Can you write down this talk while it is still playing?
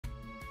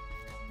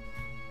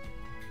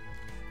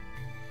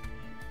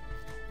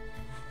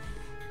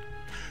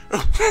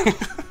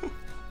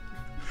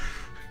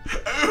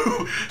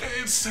Oh,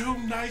 it's so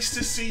nice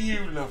to see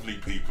you, lovely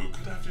people.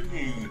 Good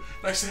afternoon.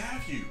 Nice to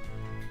have you.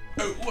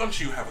 Oh, why don't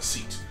you have a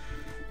seat?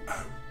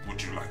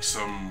 Would you like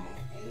some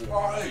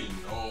wine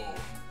or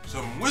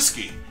some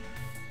whiskey?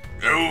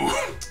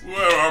 Oh,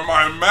 where are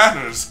my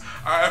manners?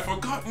 I have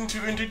forgotten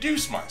to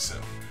introduce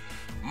myself.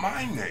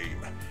 My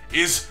name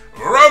is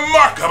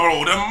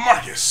Remarkable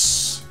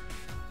Demarcus.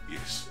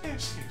 Yes.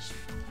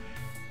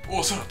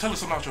 Well, sir, tell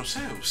us about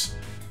yourselves.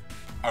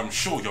 I'm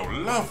sure you're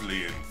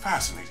lovely and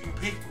fascinating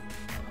people.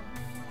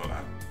 Well,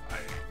 I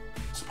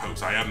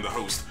suppose I am the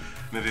host,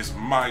 and it is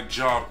my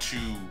job to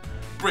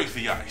break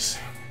the ice.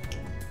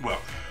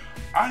 Well,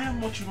 I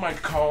am what you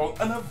might call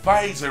an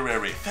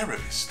advisory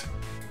therapist.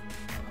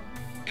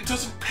 It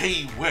doesn't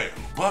pay well,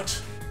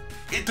 but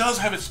it does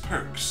have its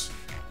perks.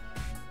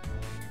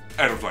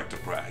 I don't like to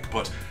brag,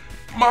 but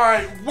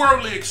my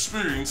worldly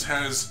experience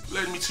has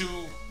led me to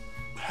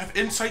have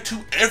insight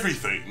to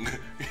everything.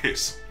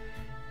 Yes.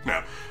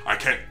 Now, I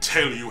can't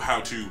tell you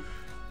how to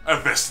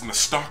invest in the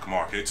stock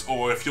market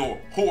or if your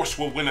horse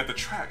will win at the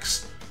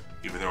tracks,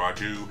 even though I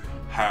do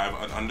have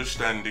an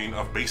understanding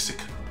of basic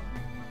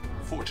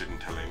fortune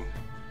telling.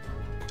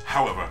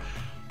 However,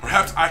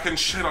 perhaps I can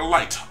shed a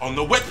light on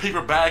the wet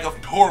paper bag of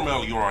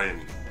turmoil you are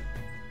in.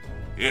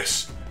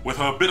 Yes, with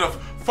a bit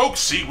of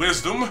folksy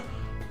wisdom,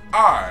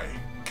 I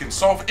can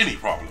solve any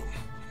problem.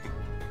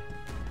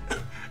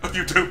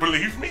 You don't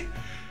believe me?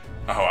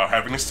 Oh, I'm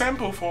having a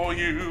sample for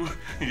you.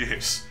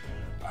 Yes,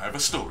 I have a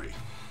story.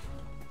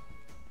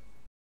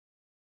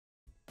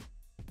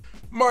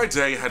 My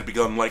day had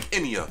begun like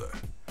any other.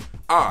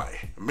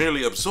 I,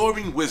 merely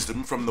absorbing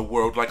wisdom from the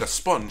world like a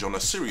sponge on a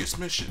serious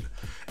mission,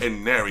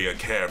 and nary a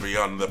care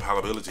beyond the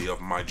palatability of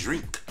my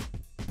drink.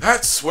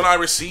 That's when I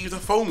received a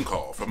phone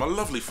call from a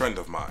lovely friend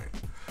of mine.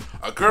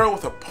 A girl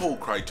with a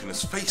Pole-Crite in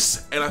his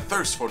face and a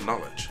thirst for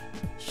knowledge.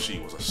 She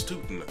was a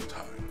student at the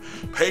time,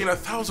 paying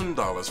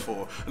 $1,000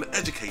 for an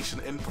education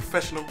in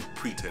professional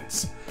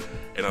pretense.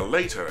 In a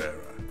later era,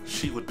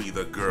 she would be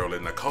the girl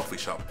in the coffee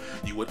shop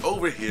you would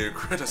overhear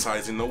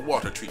criticizing the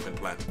water treatment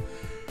plant,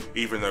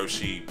 even though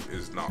she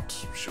is not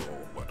sure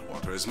what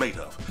water is made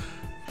of.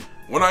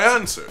 When I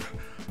answered,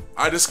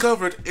 I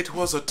discovered it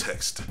was a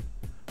text.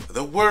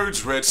 The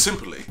words read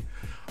simply,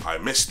 "I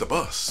missed the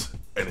bus,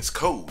 and it's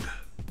cold."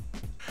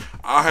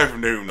 I have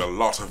known a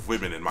lot of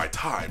women in my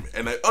time,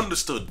 and I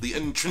understood the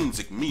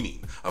intrinsic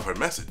meaning of her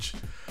message.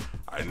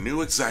 I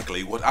knew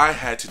exactly what I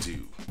had to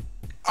do.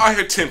 I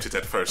attempted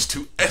at first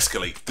to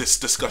escalate this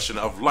discussion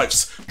of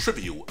life's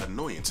trivial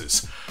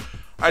annoyances.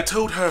 I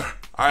told her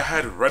I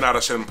had run out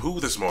of shampoo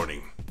this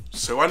morning,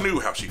 so I knew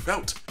how she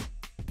felt.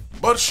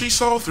 But she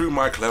saw through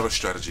my clever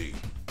strategy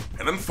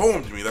and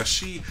informed me that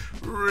she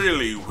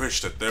really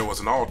wished that there was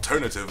an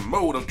alternative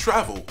mode of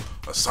travel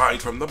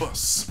aside from the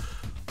bus.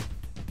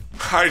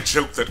 I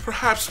joked that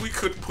perhaps we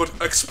could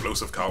put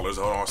explosive collars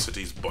on our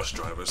city's bus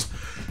drivers,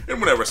 and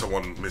whenever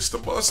someone missed the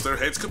bus, their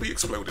heads could be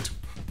exploded.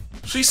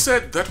 She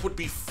said that would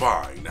be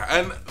fine,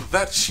 and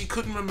that she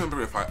couldn't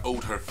remember if I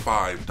owed her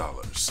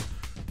 $5.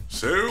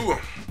 So,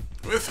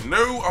 with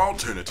no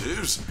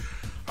alternatives,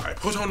 I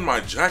put on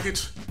my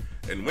jacket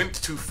and went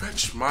to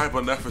fetch my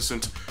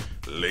beneficent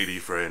lady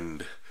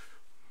friend.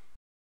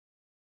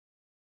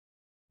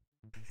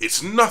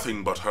 It's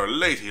nothing but her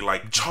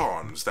ladylike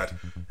charms that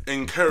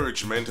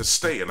encourage men to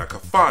stay in a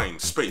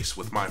confined space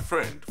with my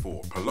friend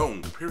for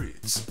prolonged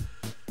periods.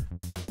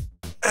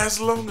 "As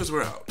long as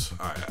we're out,"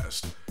 I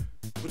asked,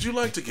 "would you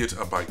like to get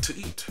a bite to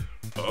eat?"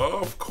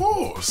 "Of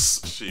course,"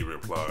 she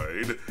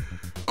replied.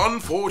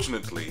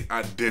 Unfortunately,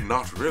 I did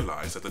not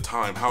realize at the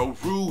time how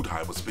rude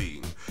I was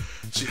being.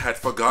 She had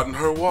forgotten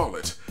her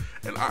wallet,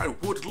 and I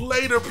would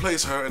later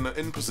place her in the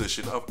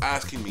imposition of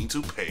asking me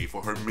to pay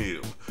for her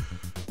meal.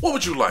 "What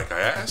would you like?"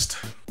 I asked.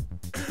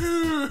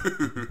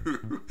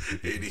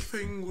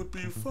 "Anything would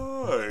be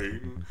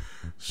fine,"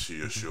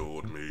 she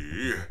assured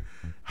me.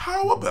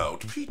 "How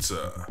about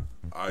pizza?"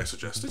 I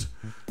suggested.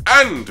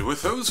 And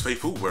with those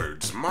fateful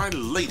words, my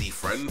lady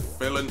friend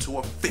fell into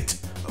a fit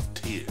of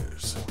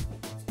tears.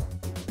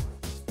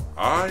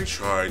 I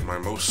tried my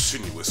most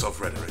sinuous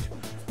of rhetoric,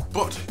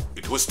 but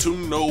it was to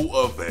no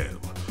avail.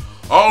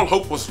 All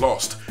hope was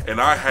lost, and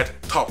I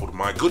had toppled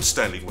my good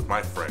standing with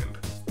my friend.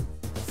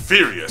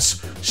 Furious,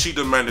 she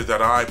demanded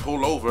that I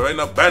pull over and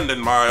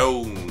abandon my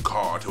own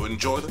car to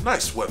enjoy the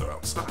nice weather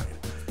outside.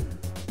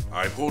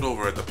 I pulled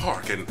over at the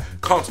park and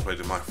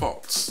contemplated my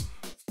faults.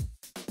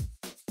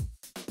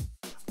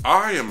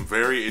 I am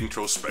very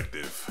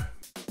introspective.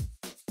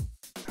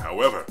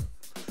 However,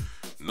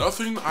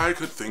 nothing I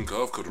could think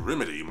of could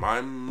remedy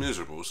my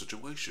miserable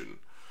situation,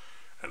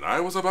 and I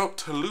was about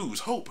to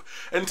lose hope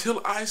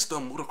until I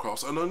stumbled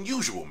across an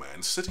unusual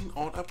man sitting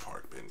on a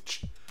park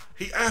bench.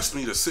 He asked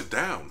me to sit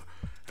down,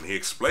 and he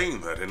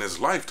explained that in his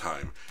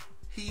lifetime,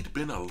 he'd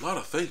been a lot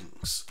of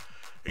things,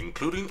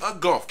 including a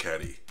golf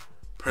caddy,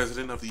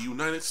 President of the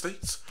United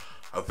States,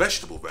 a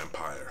vegetable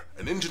vampire,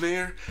 an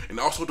engineer, and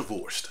also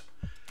divorced.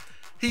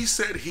 He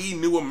said he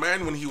knew a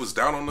man when he was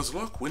down on his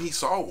luck when he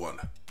saw one,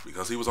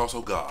 because he was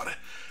also God.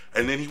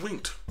 and then he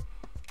winked.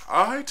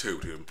 I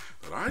told him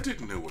that I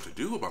didn't know what to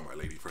do about my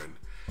lady friend.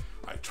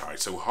 I tried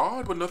so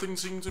hard, but nothing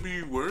seemed to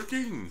be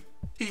working.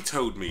 He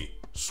told me,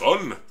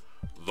 "Son,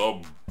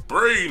 the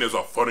brain is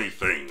a funny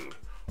thing.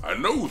 I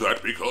know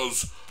that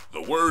because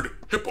the word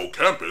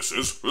hippocampus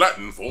is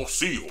Latin for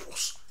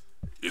seahorse.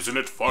 Isn't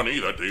it funny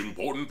that the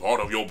important part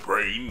of your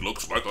brain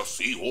looks like a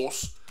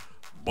seahorse?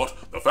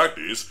 But the fact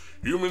is,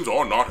 humans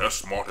are not as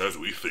smart as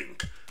we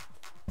think.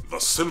 The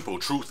simple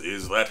truth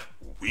is that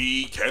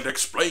we can't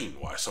explain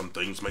why some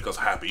things make us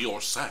happy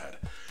or sad.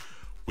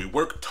 We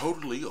work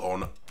totally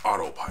on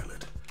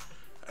autopilot.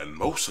 And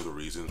most of the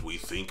reasons we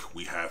think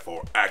we have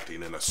for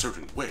acting in a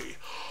certain way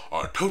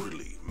are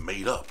totally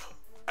made up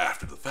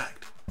after the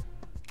fact.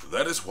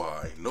 That is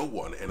why no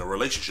one in a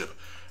relationship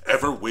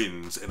ever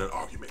wins in an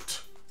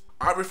argument."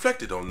 I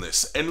reflected on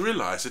this and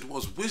realized it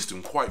was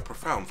wisdom quite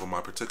profound for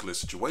my particular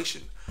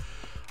situation.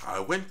 I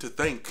went to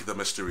thank the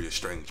mysterious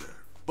stranger,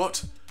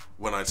 but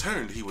when I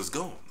turned, he was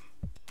gone.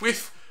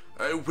 With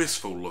a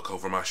wistful look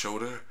over my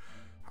shoulder,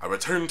 I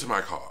returned to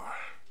my car.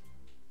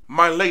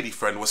 My lady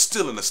friend was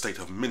still in a state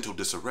of mental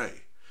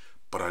disarray,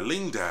 but I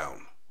leaned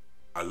down,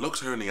 I looked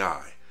her in the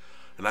eye,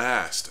 and I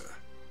asked her,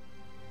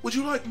 "Would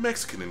you like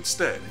Mexican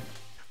instead?"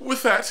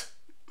 With that,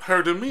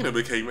 her demeanor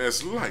became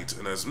as light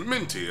and as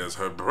minty as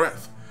her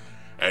breath,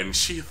 and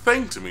she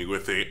thanked me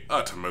with the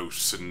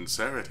utmost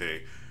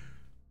sincerity.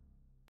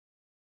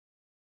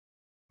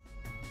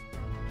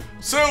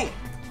 So,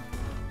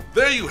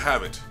 there you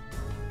have it.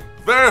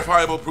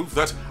 Verifiable proof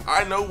that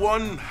I know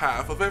one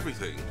half of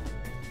everything.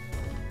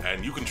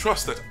 And you can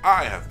trust that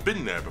I have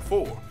been there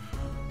before,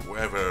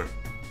 wherever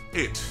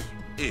it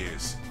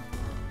is.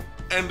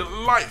 And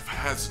life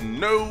has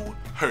no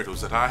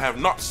hurdles that I have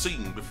not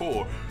seen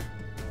before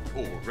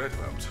or read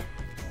about.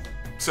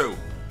 So,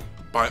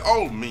 by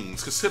all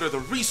means, consider the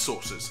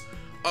resources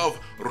of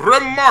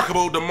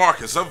Remarkable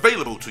Demarcus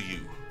available to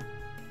you.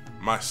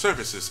 My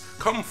services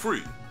come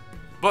free,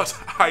 but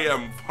I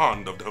am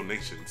fond of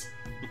donations.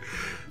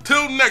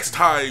 Till next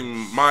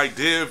time, my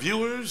dear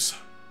viewers.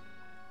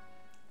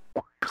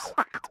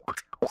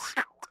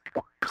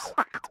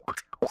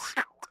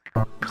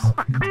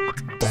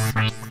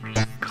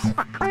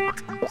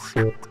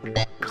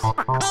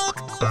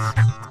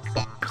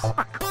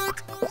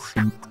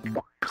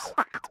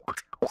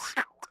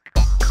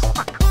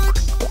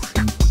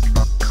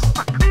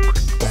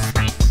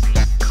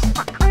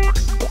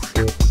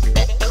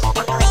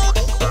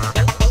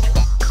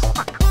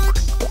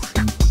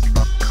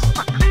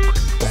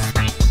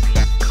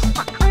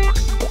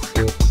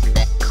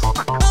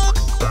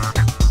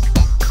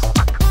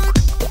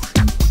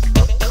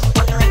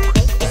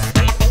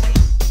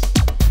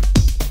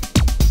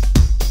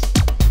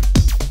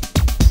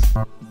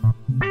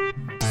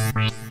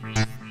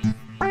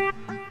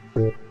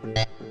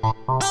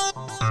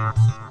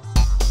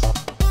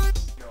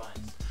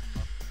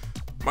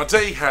 My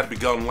day had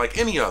begun like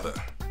any other.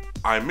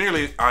 Okay,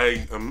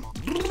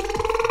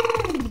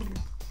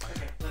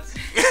 let's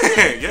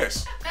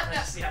Yes.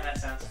 let's see how that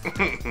sounds.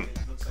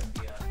 It looks like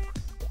the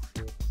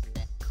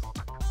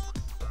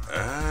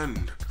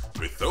And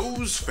with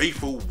those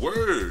faithful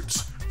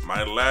words,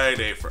 my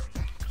lady friend.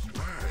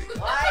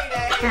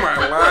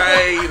 My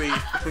lady.